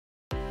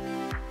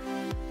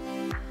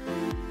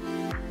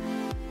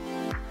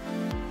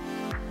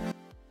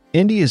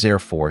India's Air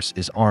Force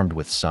is armed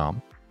with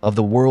some of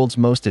the world's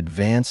most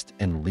advanced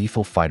and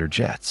lethal fighter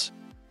jets,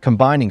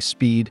 combining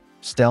speed,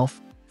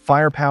 stealth,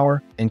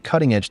 firepower, and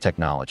cutting-edge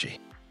technology.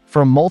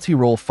 From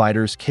multi-role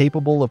fighters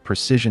capable of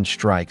precision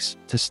strikes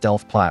to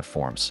stealth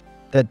platforms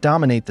that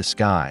dominate the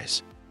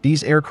skies,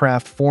 these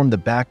aircraft form the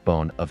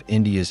backbone of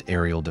India's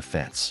aerial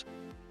defense.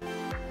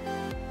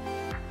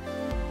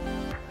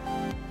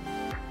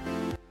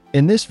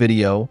 In this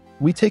video,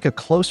 we take a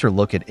closer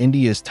look at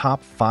India's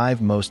top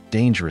 5 most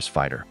dangerous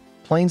fighter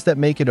planes that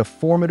make it a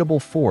formidable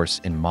force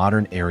in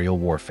modern aerial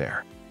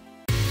warfare.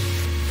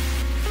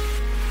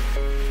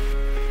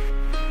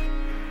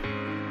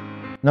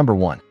 Number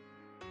 1.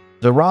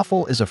 The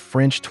Rafale is a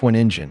French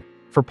twin-engine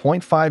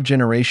 4.5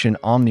 generation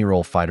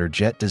omnirole fighter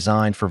jet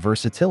designed for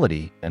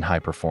versatility and high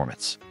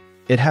performance.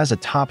 It has a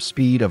top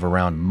speed of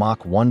around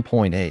Mach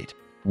 1.8,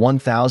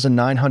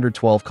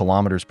 1,912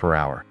 km per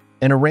hour,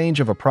 and a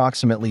range of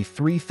approximately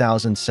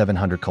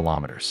 3,700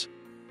 kilometers.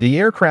 The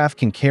aircraft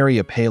can carry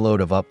a payload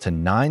of up to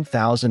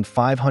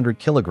 9,500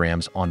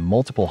 kilograms on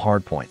multiple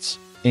hardpoints,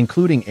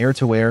 including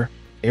air-to-air,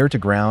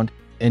 air-to-ground,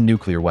 and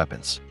nuclear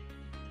weapons.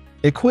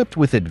 Equipped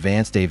with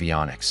advanced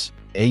avionics,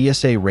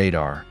 AESA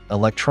radar,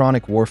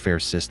 electronic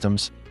warfare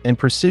systems, and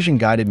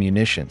precision-guided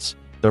munitions,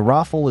 the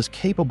Rafale is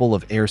capable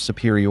of air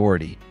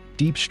superiority,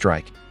 deep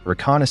strike,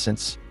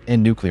 reconnaissance,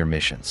 and nuclear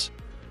missions.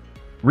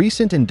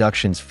 Recent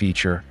inductions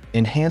feature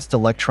enhanced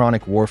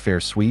electronic warfare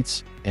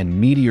suites and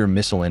Meteor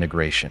missile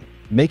integration,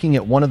 making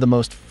it one of the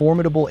most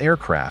formidable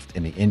aircraft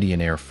in the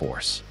Indian Air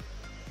Force.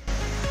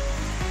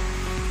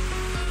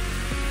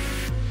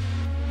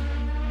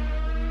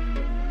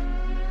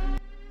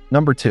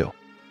 Number 2.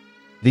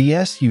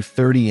 The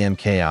Su-30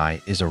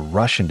 Mki is a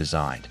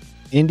Russian-designed,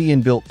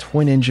 Indian-built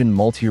twin-engine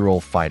multi-role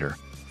fighter,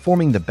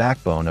 forming the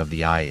backbone of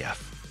the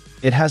IAF.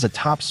 It has a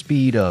top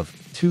speed of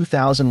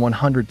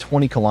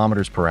 2,120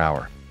 km per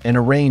hour and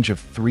a range of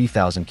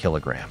 3,000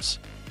 kilograms.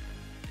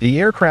 The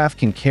aircraft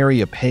can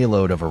carry a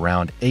payload of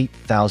around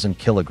 8,000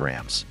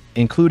 kilograms,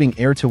 including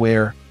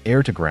air-to-air,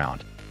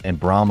 air-to-ground, and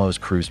BrahMos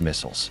cruise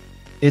missiles.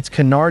 Its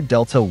canard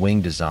delta wing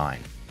design,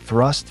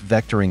 thrust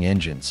vectoring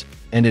engines,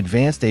 and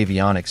advanced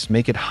avionics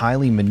make it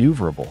highly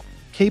maneuverable,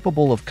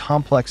 capable of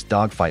complex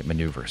dogfight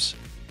maneuvers.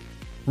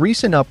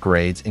 Recent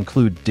upgrades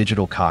include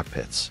digital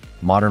cockpits,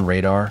 modern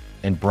radar,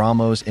 and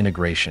BrahMos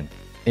integration,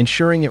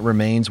 ensuring it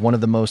remains one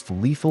of the most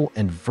lethal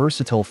and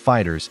versatile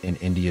fighters in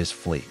India's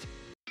fleet.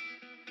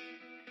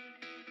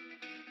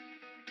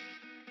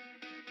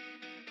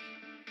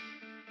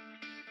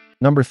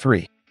 Number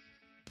 3.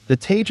 The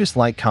Tejas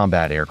light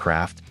combat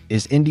aircraft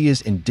is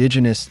India's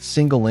indigenous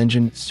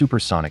single-engine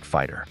supersonic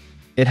fighter.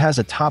 It has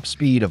a top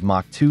speed of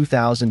Mach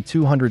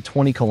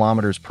 2,220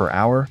 km per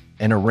hour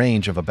and a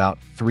range of about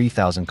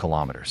 3,000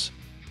 kilometers.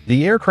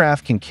 The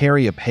aircraft can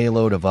carry a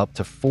payload of up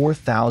to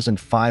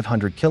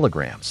 4,500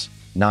 kilograms,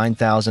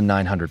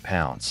 9,900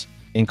 pounds,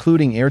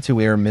 including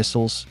air-to-air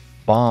missiles,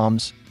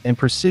 bombs, and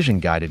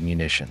precision-guided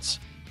munitions.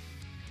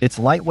 Its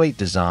lightweight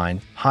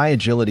design, high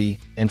agility,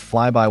 and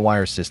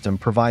fly-by-wire system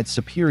provide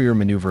superior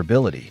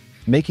maneuverability,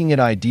 making it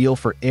ideal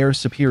for air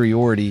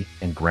superiority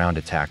and ground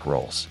attack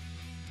roles.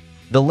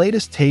 The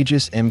latest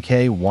Tejas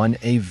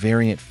Mk1A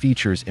variant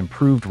features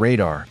improved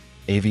radar,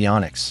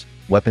 avionics,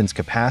 weapons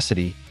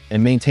capacity,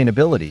 and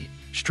maintainability,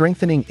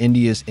 strengthening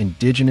India's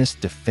indigenous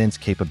defense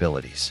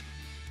capabilities.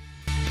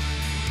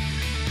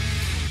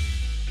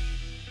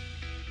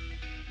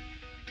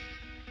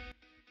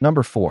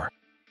 Number 4.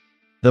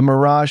 The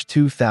Mirage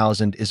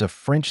 2000 is a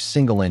French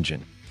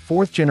single-engine,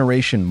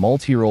 4th-generation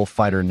multi-role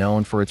fighter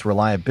known for its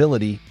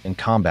reliability and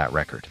combat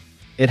record.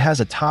 It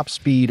has a top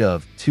speed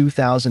of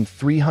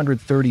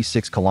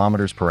 2,336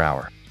 km per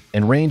hour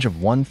and range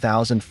of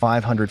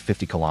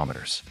 1,550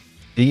 kilometers.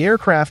 The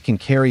aircraft can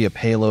carry a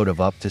payload of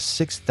up to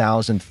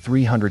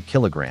 6,300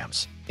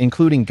 kilograms,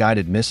 including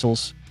guided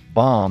missiles,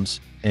 bombs,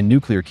 and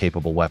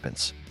nuclear-capable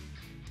weapons.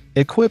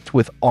 Equipped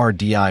with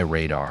RDI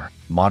radar,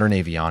 modern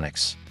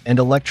avionics, and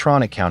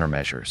electronic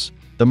countermeasures,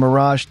 the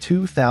Mirage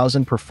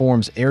 2000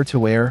 performs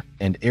air-to-air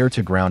and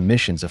air-to-ground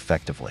missions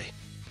effectively.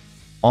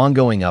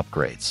 Ongoing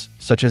upgrades,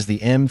 such as the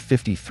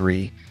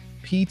M53,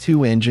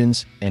 P2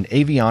 engines, and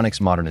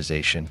avionics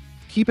modernization,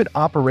 keep it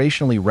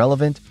operationally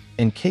relevant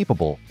and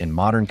capable in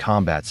modern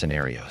combat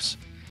scenarios.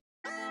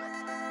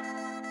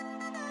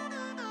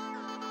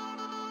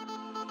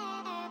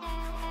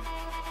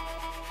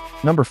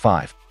 Number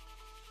 5.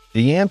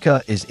 The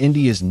AMCA is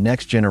India's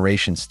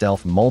next-generation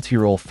stealth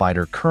multi-role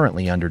fighter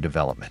currently under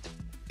development.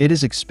 It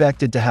is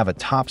expected to have a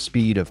top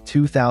speed of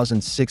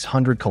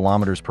 2,600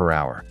 km per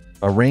hour,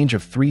 a range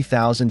of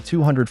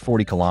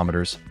 3,240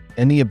 kilometers,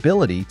 and the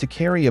ability to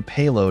carry a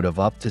payload of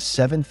up to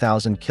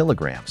 7,000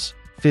 kilograms,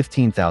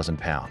 15,000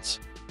 pounds,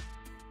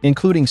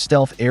 including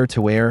stealth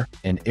air-to-air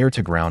and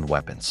air-to-ground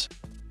weapons.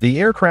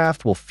 The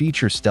aircraft will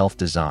feature stealth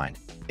design,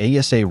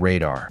 AESA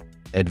radar,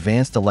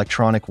 advanced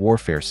electronic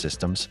warfare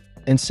systems,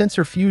 and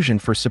sensor fusion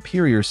for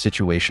superior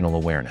situational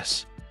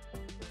awareness.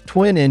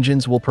 Twin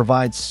engines will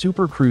provide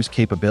super cruise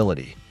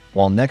capability,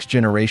 while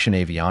next-generation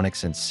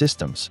avionics and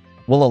systems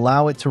will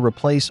allow it to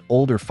replace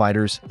older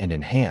fighters and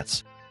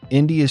enhance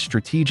India's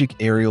strategic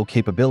aerial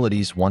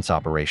capabilities once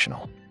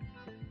operational.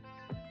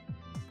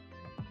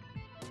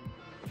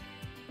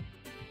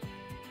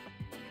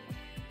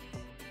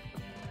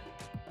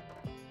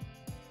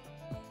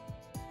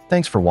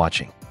 Thanks for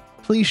watching.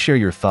 Please share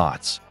your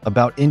thoughts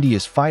about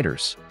India's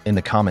fighters in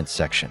the comments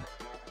section.